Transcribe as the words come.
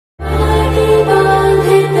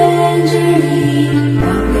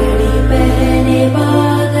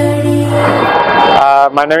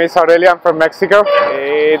My name is Aurelio, I'm from Mexico.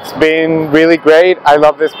 It's been really great. I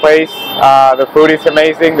love this place. The food is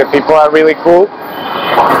amazing, the people are really cool,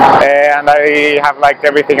 and I have liked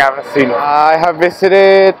everything I've seen. I have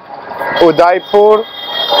visited Udaipur,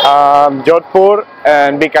 Jodhpur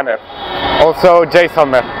and Bikaner. Also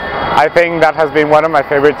Jaisalmer. I think that has been one of my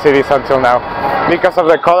favorite cities until now, because of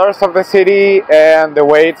the colors of the city and the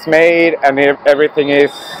way it's made, and everything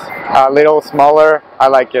is a little smaller. I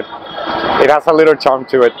like it. It has a little charm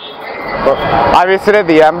to it. I visited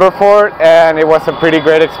the Amber Fort and it was a pretty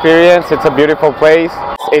great experience. It's a beautiful place.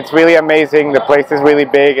 It's really amazing. The place is really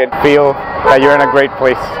big and feel that you're in a great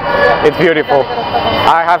place. It's beautiful.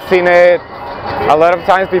 I have seen it a lot of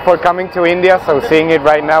times before coming to India, so seeing it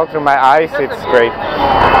right now through my eyes, it's great.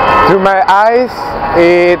 Through my eyes,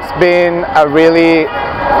 it's been a really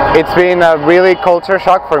culture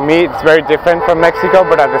shock for me. It's very different from Mexico,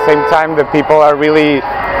 but at the same time the people are really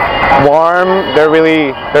warm, they're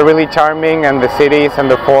really charming, and the cities and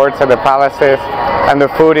the forts and the palaces and the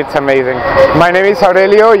food, it's amazing. My name is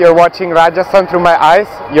Aurelio, you're watching Rajasthan through my eyes,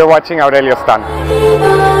 you're watching AurelioSthan.